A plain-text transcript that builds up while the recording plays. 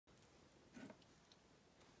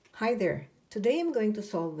Hi there. Today I'm going to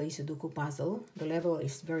solve a Sudoku puzzle. The level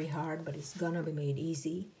is very hard, but it's gonna be made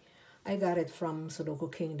easy. I got it from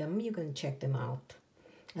Sudoku Kingdom. You can check them out.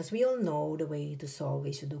 As we all know, the way to solve a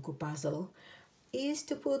Sudoku puzzle is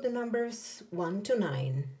to put the numbers 1 to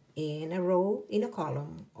 9 in a row, in a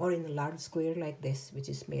column, or in a large square like this, which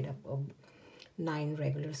is made up of 9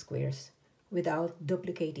 regular squares, without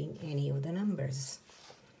duplicating any of the numbers.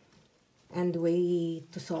 And the way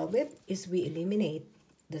to solve it is we eliminate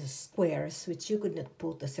the squares which you could not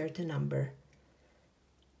put a certain number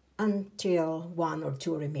until 1 or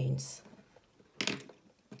 2 remains.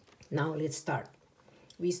 Now let's start.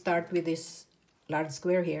 We start with this large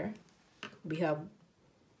square here. We have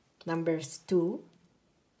numbers 2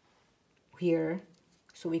 here,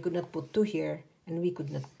 so we could not put 2 here, and we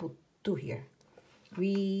could not put 2 here.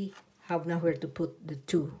 We have nowhere to put the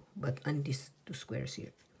 2 but on these 2 squares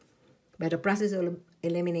here. By the process of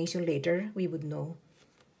elimination later, we would know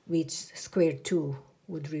which square 2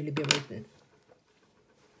 would really be written.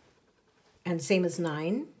 And same as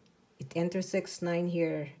 9, it intersects 9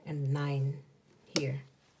 here and 9 here.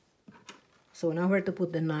 So now where to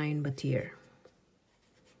put the 9 but here.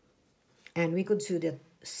 And we could see that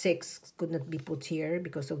 6 could not be put here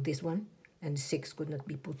because of this one, and 6 could not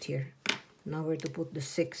be put here. Now where to put the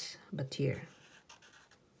 6 but here.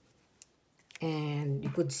 And you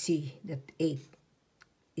could see that 8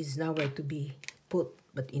 is nowhere to be put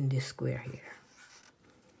but in this square here.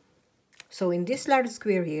 So in this large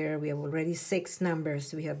square here, we have already 6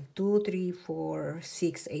 numbers. We have 2, 3, 4,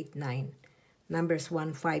 6, 8, 9. Numbers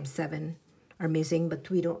 1, 5, 7 are missing, but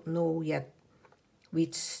we don't know yet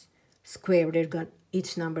which square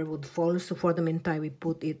each number would fall. So for the meantime, we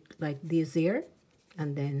put it like this here,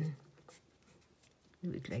 and then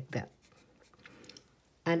do it like that.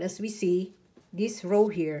 And as we see, this row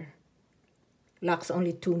here lacks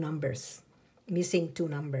only 2 numbers, missing 2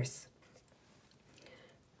 numbers.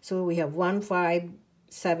 So we have 1, 5,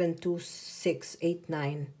 7, 2, 6, 8,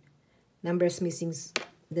 9. Numbers missing,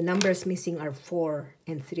 the numbers missing are 4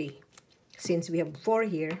 and 3. Since we have 4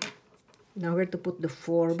 here, now we're to put the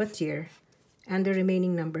 4 but here, and the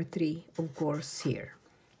remaining number 3, of course, here.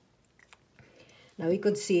 Now we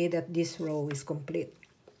could see that this row is complete.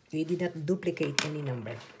 We did not duplicate any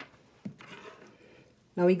number.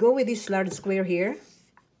 Now we go with this large square here.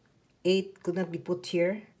 8 could not be put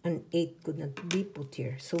here, and 8 could not be put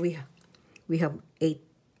here. So we have 8.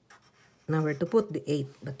 Now where to put the 8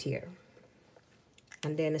 but here.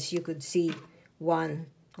 And then as you could see, 1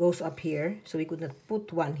 goes up here, so we could not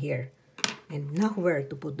put 1 here. And now where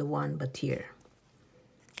to put the 1 but here.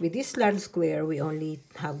 With this large square, we only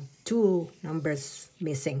have 2 numbers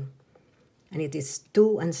missing, and it is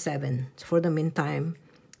 2 and 7. So for the meantime,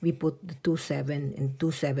 we put the 2, 7 and 2,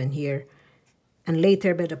 7 here. And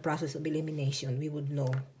later, by the process of elimination, we would know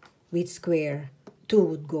which square 2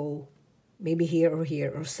 would go, maybe here,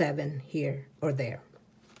 or 7 here or there.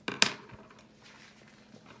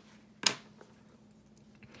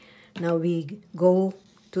 Now we go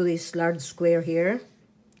to this large square here.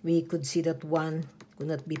 We could see that 1 could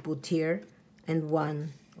not be put here, and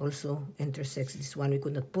 1 also intersects this one. We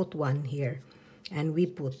could not put 1 here, and we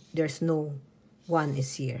put, there's no 1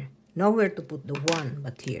 is here. Nowhere to put the 1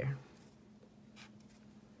 but here.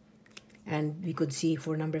 And we could see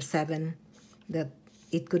for number 7 that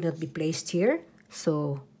it could not be placed here,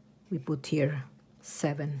 so we put here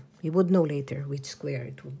 7. We would know later which square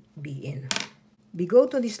it would be in. We go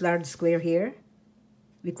to this large square here.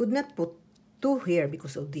 We could not put 2 here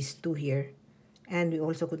because of this 2 here, and we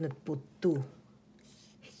also could not put 2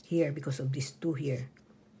 here because of this 2 here.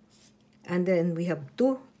 And then we have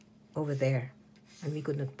 2 over there, and we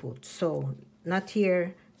could not put. So not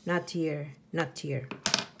here, not here, not here.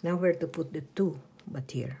 Now where to put the 2 but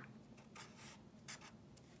here.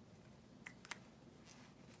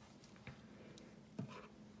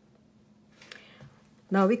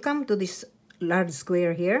 Now we come to this large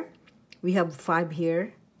square here. We have 5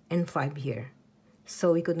 here and 5 here.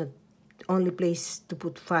 So we could not, only place to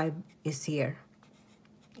put 5 is here.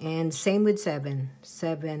 And same with 7,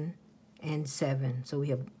 7 and 7. So we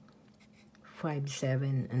have 5,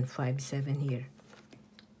 7 and 5, 7 here.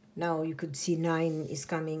 Now you could see 9 is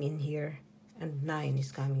coming in here, and 9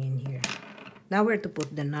 is coming in here. Now where to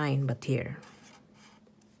put the 9 but here.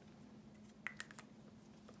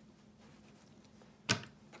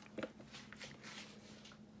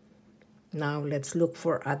 Now let's look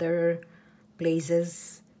for other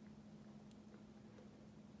places.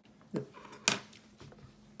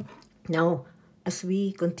 Now as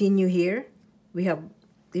we continue here, we have,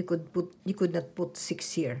 you could not put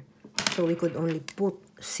 6 here. So we could only put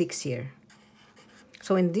 6 here.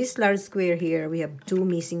 So in this large square here, we have two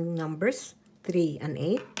missing numbers, 3 and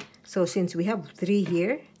 8. So since we have 3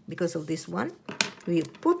 here, because of this one, we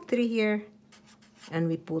put 3 here and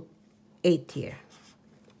we put 8 here.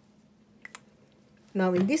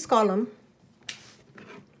 Now in this column,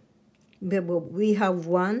 we have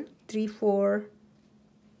 1, 3, 4,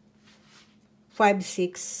 5,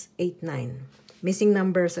 6, 8, 9. Missing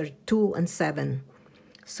numbers are 2 and 7.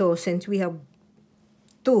 So since we have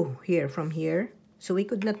 2 here from here, so we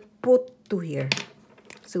could not put 2 here.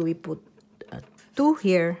 So we put 2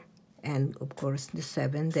 here and of course the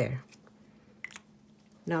 7 there.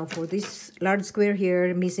 Now for this large square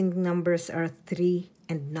here, missing numbers are 3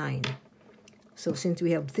 and 9. So since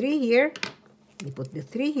we have 3 here, we put the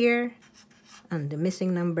 3 here and the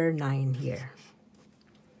missing number 9 here.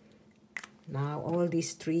 Now all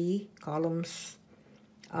these 3 columns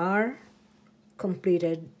are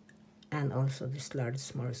completed, and also these large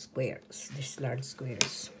small squares, these large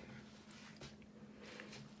squares.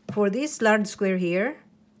 For this large square here,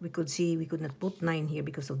 we could see we could not put 9 here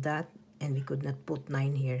because of that, and we could not put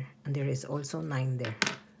 9 here, and there is also 9 there.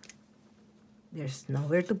 There's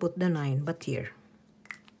nowhere to put the 9 but here.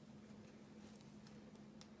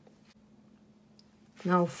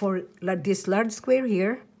 Now for this large square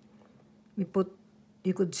here, we put,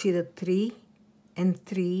 you could see the 3 and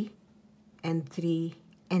 3 and 3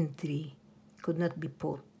 and 3 could not be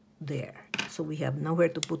put there. So we have nowhere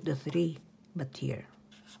to put the 3 but here.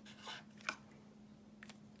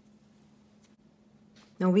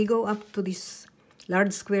 Now we go up to this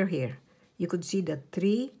large square here. You could see that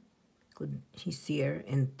 3 is here,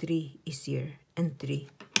 and 3 is here, and 3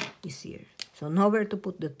 is here. So nowhere to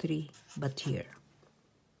put the 3 but here.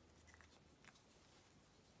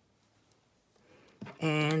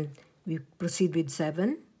 And we proceed with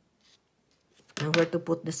 7. Nowhere to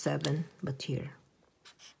put the 7 but here.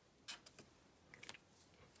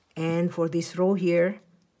 And for this row here,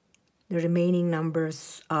 the remaining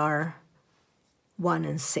numbers are 1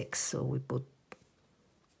 and 6. So we put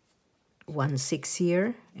 1, 6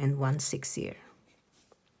 here and 1, 6 here.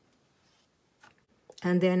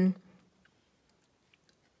 And then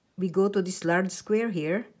we go to this large square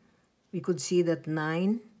here. We could see that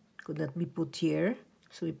 9 could not be put here.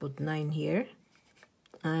 So we put 9 here.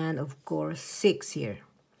 And of course 6 here.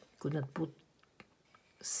 Could not put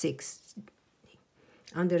 6.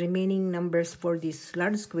 And the remaining numbers for this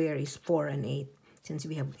large square is 4 and 8. Since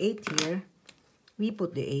we have 8 here, we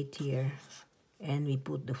put the 8 here and we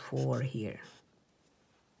put the 4 here.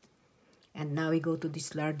 And now we go to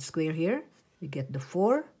this large square here. We get the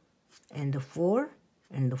 4 and the 4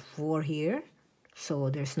 and the 4 here.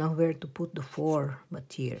 So there's nowhere to put the 4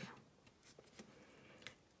 but here.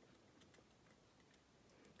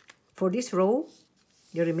 For this row,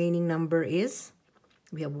 the remaining number is,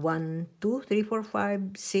 we have 1, 2, 3, 4, 5,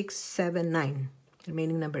 6, 7, 9. The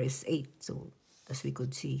remaining number is 8. So as we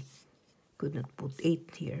could see, could not put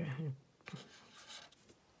 8 here.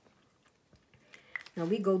 Now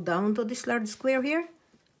we go down to this large square here.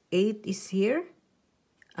 8 is here.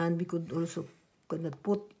 And we could not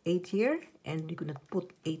put 8 here. And we could not put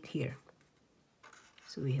 8 here.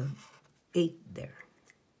 So we have 8 there.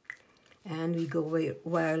 And we go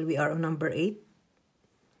while we are on number 8.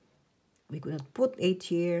 We could not put 8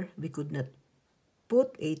 here. We could not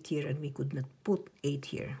put 8 here. And we could not put 8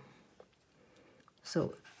 here.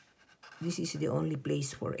 So this is the only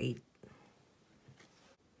place for 8.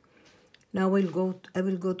 Now I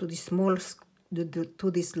will go to this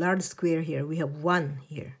to this large square here. We have 1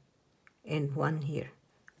 here and 1 here.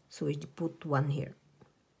 So we put 1 here.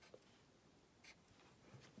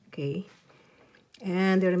 Okay.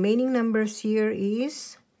 And the remaining numbers here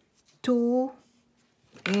is 2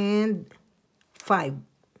 and 5.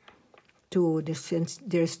 2, since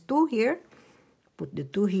there's 2 here, put the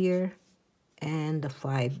 2 here and the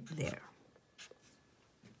 5 there.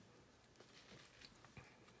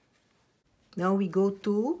 Now we go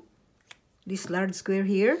to this large square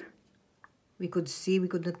here. We could see we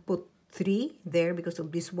could not put 3 there because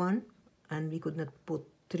of this one, and we could not put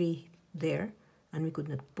 3 there, and we could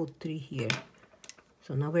not put 3 here.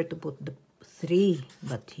 So now where to put the 3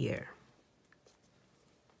 but here.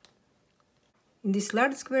 In this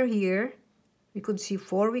large square here, we could see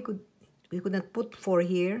 4. We could not put 4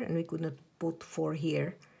 here, and we could not put 4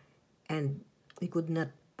 here, and we could not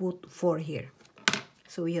put 4 here.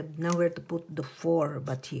 So we have nowhere to put the 4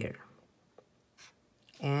 but here.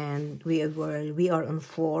 And we are on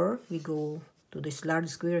 4. We go to this large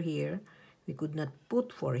square here. We could not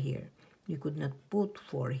put 4 here. We could not put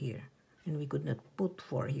 4 here. And we could not put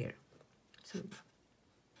 4 here. So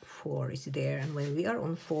 4 is there. And when we are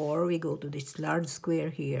on 4, we go to this large square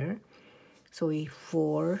here. So we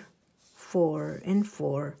 4, 4, and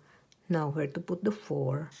 4. Now where to put the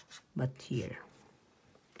 4? But here.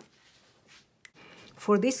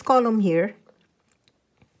 For this column here,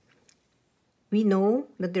 we know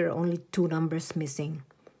that there are only 2 numbers missing.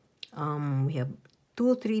 We have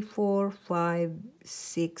 2, 3, 4, 5,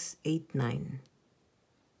 6, 8, 9.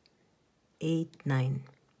 8, 9.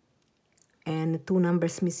 And the 2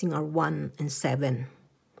 numbers missing are 1 and 7.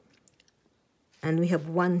 And we have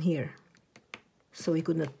 1 here. So we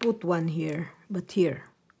could not put 1 here, but here.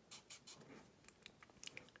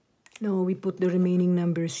 Now we put the remaining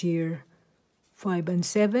numbers here. 5 and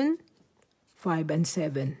 7, 5 and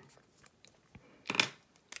 7.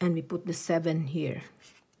 And we put the 7 here.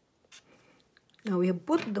 Now we have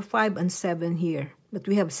put the 5 and 7 here, but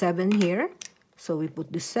we have 7 here. So we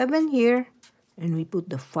put the 7 here, and we put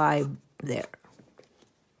the 5 there.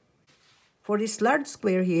 For this large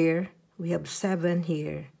square here, we have 7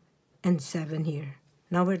 here and 7 here.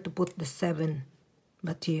 Now where to put the 7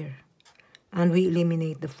 but here. And we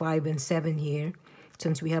eliminate the 5 and 7 here.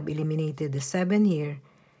 Since we have eliminated the 7 here,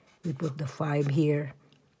 we put the 5 here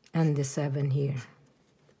and the 7 here.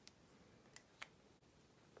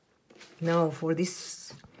 Now for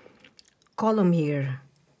this column here,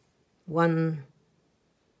 2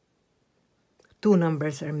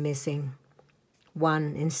 numbers are missing.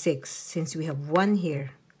 1 and 6. Since we have 1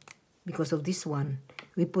 here, because of this one,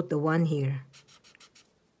 we put the 1 here.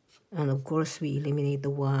 And of course, we eliminate the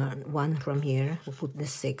 1 from here. We put the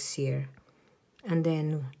 6 here. And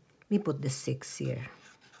then we put the 6 here.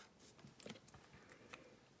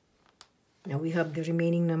 Now we have the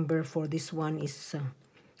remaining number for this one is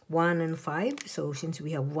 1 and 5. So since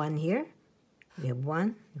we have 1 here, we have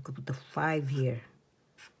 1. We could put the 5 here.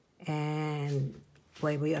 And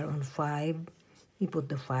while we are on 5, we put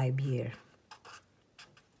the 5 here.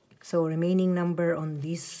 So remaining number on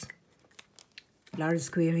this large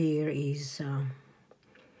square here is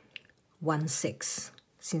 1, 6.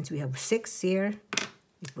 Since we have 6 here,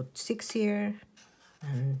 we put 6 here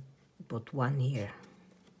and we put 1 here.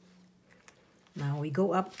 Now we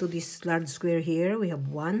go up to this large square here. We have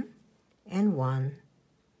 1 and 1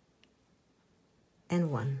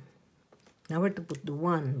 and 1. Now where to put the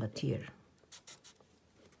 1 but here.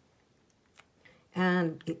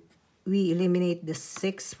 And we eliminate the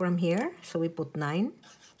 6 from here. So we put 9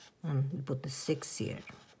 and we put the 6 here.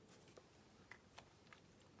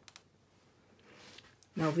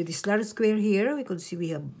 Now with this large square here, we could see we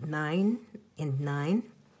have 9 and 9.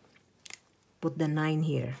 Put the 9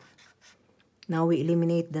 here. Now we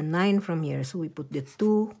eliminate the 9 from here. So we put the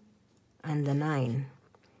 2 and the 9.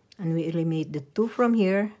 And we eliminate the 2 from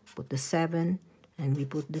here. Put the 7 and we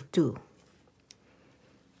put the 2.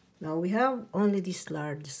 Now we have only this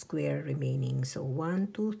large square remaining. So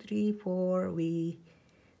 1, 2, 3, 4.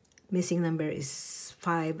 Missing number is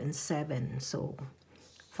 5 and 7. So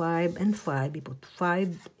 5 and 5. We put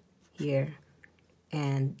 5 here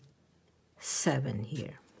and 7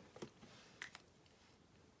 here.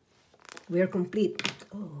 We are complete.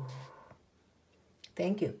 Oh,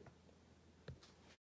 thank you.